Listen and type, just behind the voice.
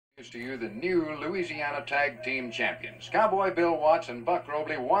To you, the new Louisiana Tag Team Champions. Cowboy Bill Watts and Buck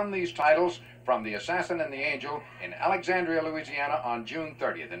Robley won these titles from the Assassin and the Angel in Alexandria, Louisiana on June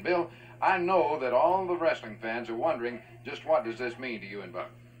 30th. And Bill, I know that all the wrestling fans are wondering just what does this mean to you and Buck?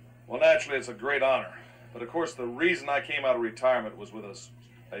 Well, naturally, it's a great honor. But of course, the reason I came out of retirement was with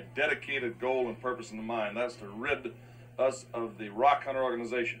a dedicated goal and purpose in mind. That's to rid us of the Rock Hunter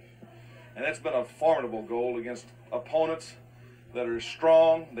organization. And it's been a formidable goal against opponents that are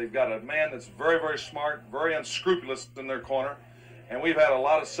strong. They've got a man that's very, very smart, very unscrupulous in their corner. And we've had a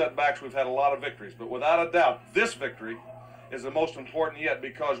lot of setbacks, we've had a lot of victories. But without a doubt, this victory is the most important yet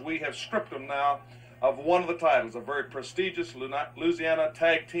because we have stripped them now of one of the titles, a very prestigious Louisiana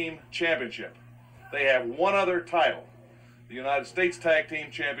Tag Team Championship. They have one other title, the United States Tag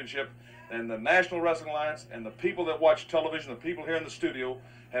Team Championship, and the National Wrestling Alliance and the people that watch television, the people here in the studio,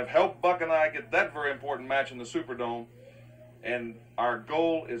 have helped Buck and I get that very important match in the Superdome. And our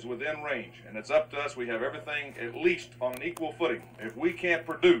goal is within range, and it's up to us. We have everything at least on an equal footing. If we can't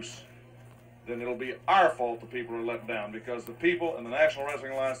produce, then it'll be our fault the people are let down, because the people and the National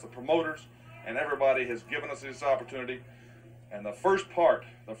Wrestling Alliance, the promoters, and everybody has given us this opportunity. And the first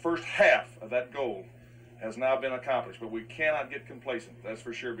half of that goal has now been accomplished. But we cannot get complacent, that's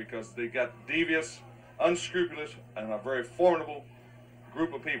for sure, because they got devious, unscrupulous, and a very formidable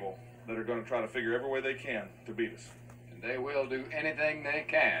group of people that are going to try to figure every way they can to beat us. They will do anything they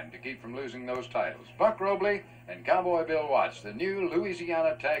can to keep from losing those titles. Buck Robley and Cowboy Bill Watts, the new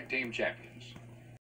Louisiana Tag Team Champions.